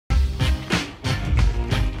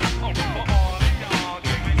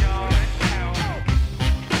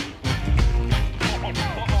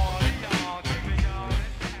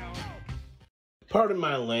Pardon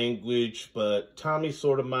my language, but Tommy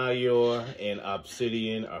Sotomayor and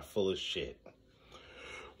Obsidian are full of shit.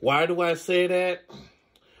 Why do I say that?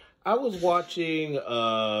 I was watching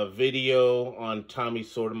a video on Tommy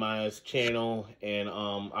Sotomayor's channel, and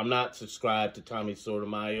I'm not subscribed to Tommy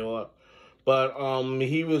Sotomayor, but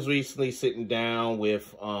he was recently sitting down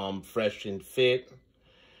with Fresh and Fit,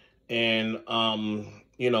 and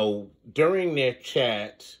during their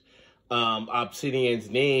chat, Obsidian's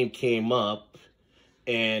name came up.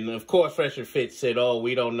 And, of course, Fresh and Fit said, oh,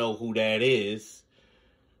 we don't know who that is,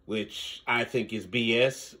 which I think is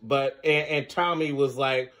BS. But, and Tommy was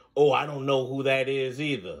like, oh, I don't know who that is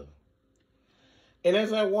either. And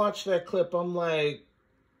as I watched that clip, I'm like,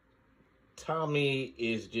 Tommy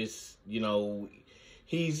is just,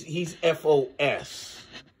 he's FOS.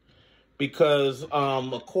 Because,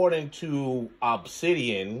 according to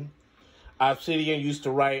Obsidian used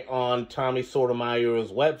to write on Tommy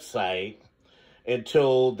Sotomayor's website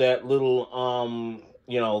until that little,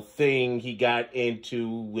 thing he got into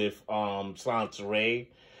with Sotomayor.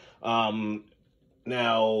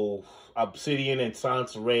 Now, Obsidian and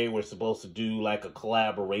Sotomayor were supposed to do like a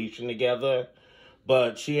collaboration together,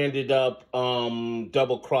 but she ended up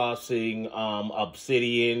double-crossing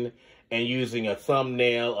Obsidian and using a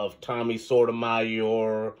thumbnail of Tommy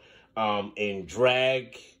Sotomayor in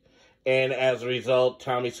drag. And as a result,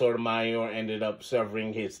 Tommy Sotomayor ended up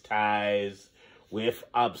severing his ties with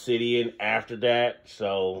Obsidian after that.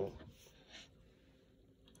 So,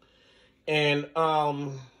 and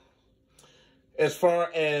as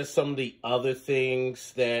far as some of the other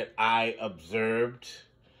things that I observed,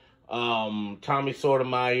 Tommy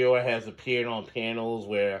Sotomayor has appeared on panels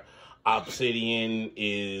where Obsidian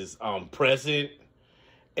is present.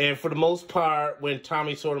 And for the most part, when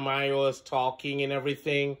Tommy Sotomayor is talking and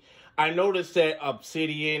everything, I noticed that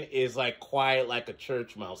Obsidian is like quiet like a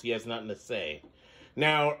church mouse. He has nothing to say.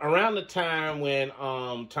 Now, around the time when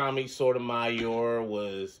Tommy Sotomayor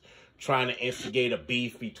was trying to instigate a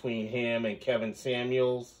beef between him and Kevin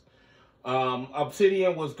Samuels,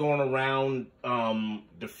 Obsidian was going around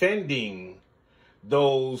defending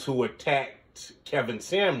those who attacked Kevin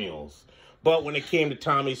Samuels. But when it came to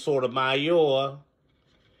Tommy Sotomayor,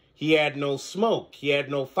 he had no smoke. He had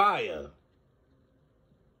no fire.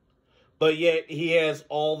 But yet, he has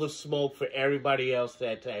all the smoke for everybody else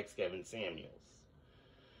that attacks Kevin Samuels.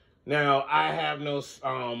 Now, I have no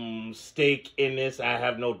stake in this. I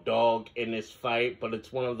have no dog in this fight. But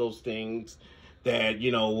it's one of those things that,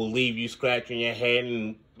 will leave you scratching your head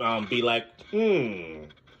and be like,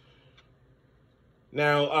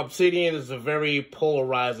 Now, Obsidian is a very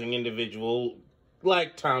polarizing individual,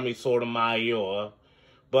 like Tommy Sotomayor.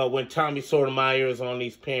 But when Tommy Sotomayor is on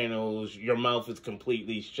these panels, your mouth is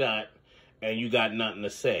completely shut and you got nothing to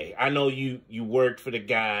say. I know you worked for the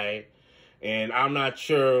guy, and I'm not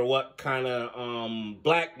sure what kind of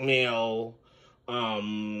blackmail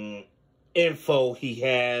info he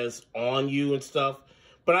has on you and stuff.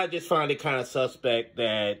 But I just find it kind of suspect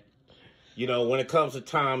that, when it comes to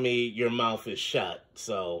Tommy, your mouth is shut.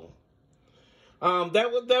 So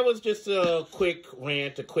that was just a quick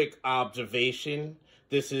rant, a quick observation.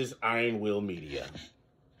 This is Iron Will Media.